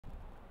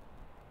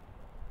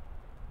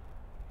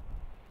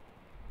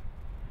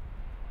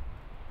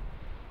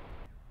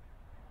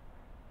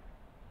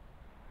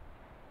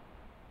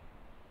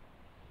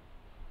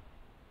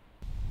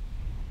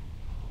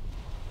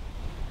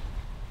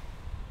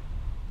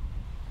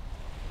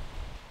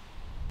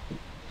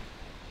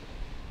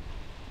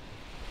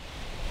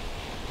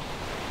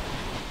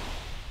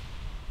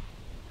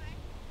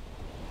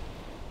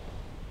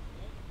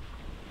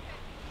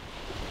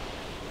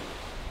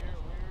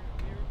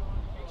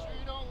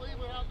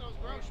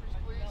groceries,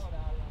 please.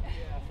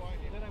 Yeah, fine.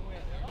 Then I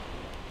went.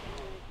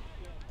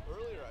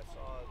 Earlier I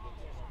saw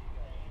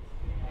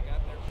I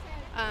got there.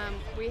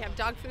 We have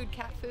dog food,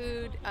 cat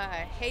food,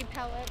 hay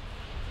pellets,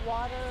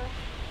 water,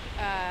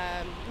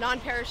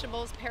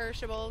 non-perishables,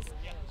 perishables,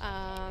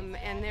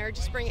 and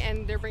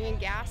they're bringing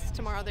gas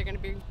tomorrow. They're going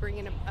to be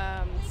bringing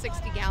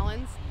 60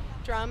 gallons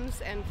drums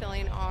and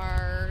filling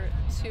our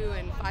 2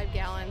 and 5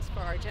 gallons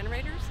for our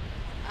generators.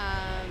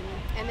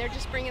 And they're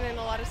just bringing in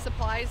a lot of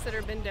supplies that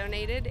have been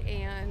donated,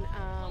 and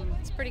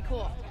it's pretty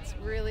cool. It's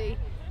really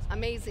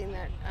amazing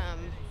that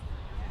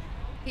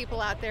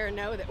people out there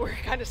know that we're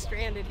kind of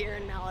stranded here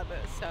in Malibu.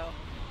 So.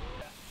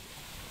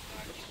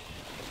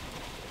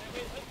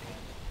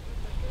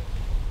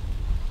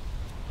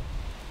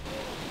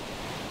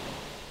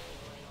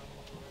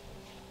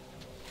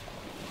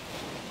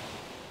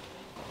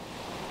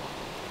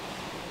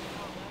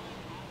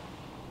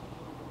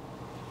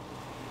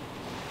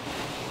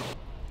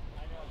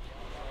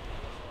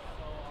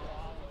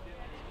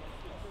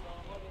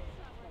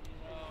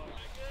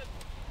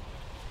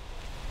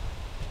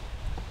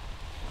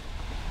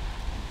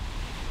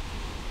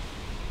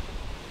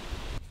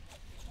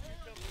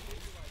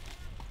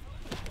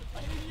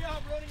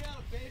 I'm running out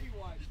of baby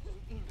wipes.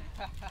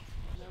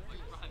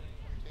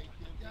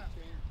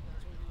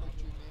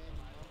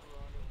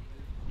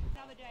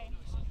 Another day.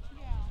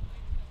 Yeah.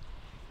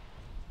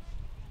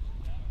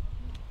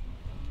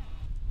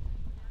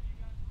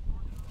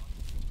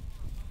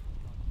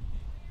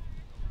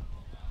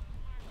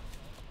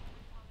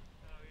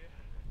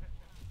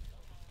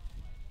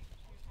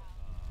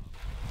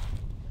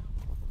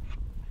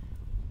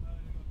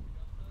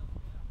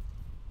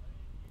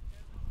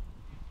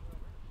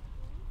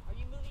 Are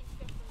you moving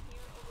stuff from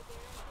here over there?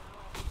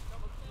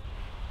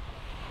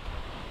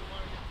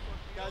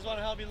 You guys want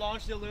to help me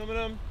launch the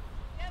aluminum?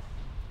 Yep.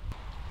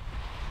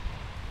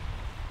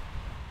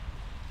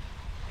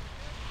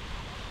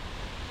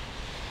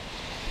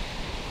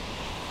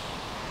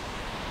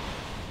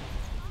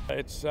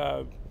 It's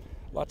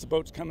lots of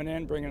boats coming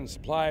in, bringing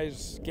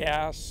supplies,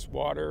 gas,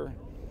 water,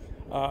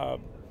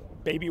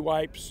 baby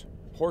wipes,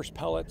 horse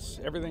pellets,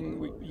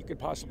 everything you could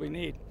possibly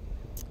need.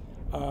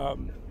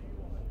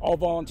 All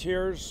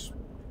volunteers,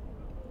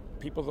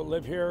 people that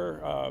live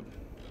here,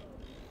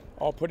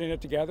 all putting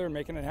it together and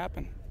making it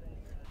happen.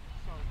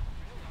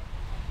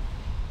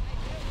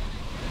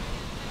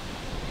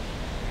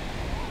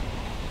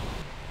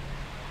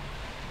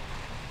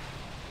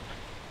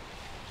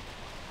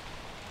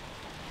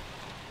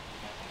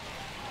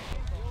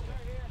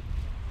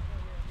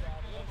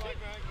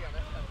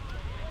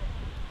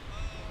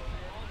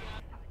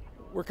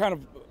 We're kind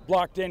of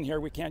blocked in here.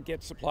 We can't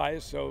get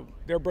supplies, so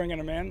they're bringing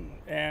them in,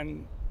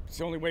 and it's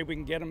the only way we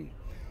can get them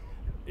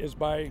is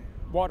by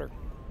water.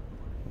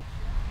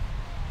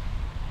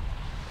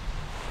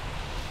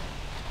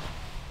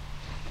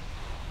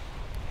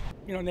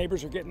 You know,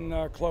 neighbors are getting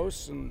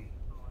close, and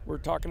we're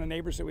talking to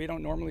neighbors that we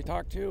don't normally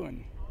talk to,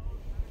 and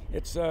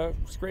it's a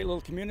great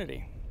little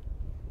community.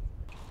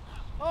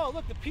 Oh,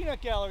 look, the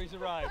peanut gallery's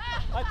arrived.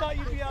 I thought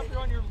you'd be out there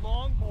on your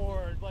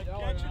longboard, like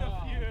catching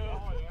a few.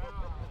 Oh, yeah.